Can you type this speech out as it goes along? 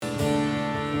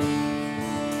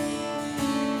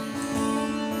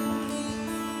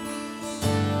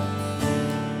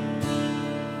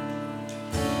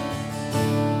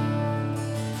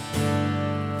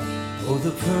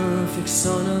perfect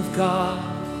Son of God,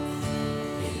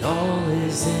 in all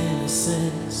his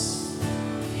innocence,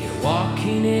 here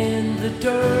walking in the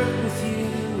dirt with you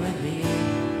and me.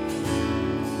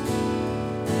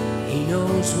 He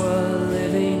knows what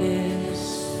living is,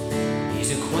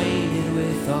 he's acquainted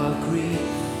with our grief.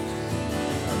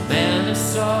 A man of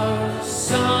sorrow,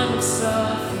 son of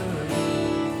suffering,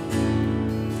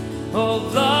 oh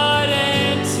blood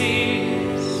and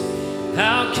tears,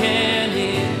 how can it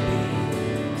be?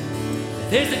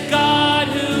 There's a God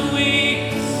who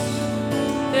weeps,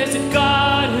 there's a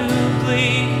God who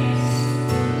bleeds.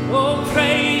 Oh,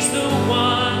 praise the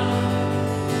one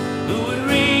who would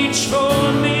reach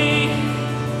for me.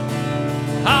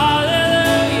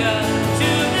 Hallelujah to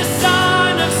the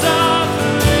Son of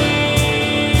suffering.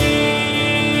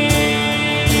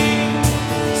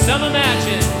 Some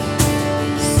imagine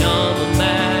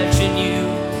you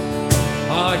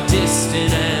are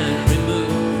distant and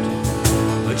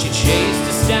removed, but you chased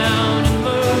us down in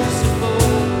merciful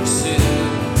pursuit.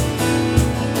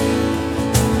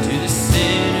 To the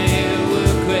sinner you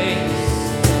were grace,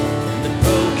 and the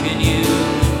broken you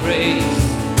embraced,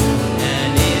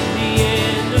 and in the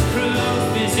end the proof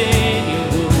is in your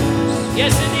wounds.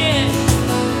 Yes, in the end,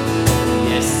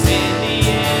 yes, in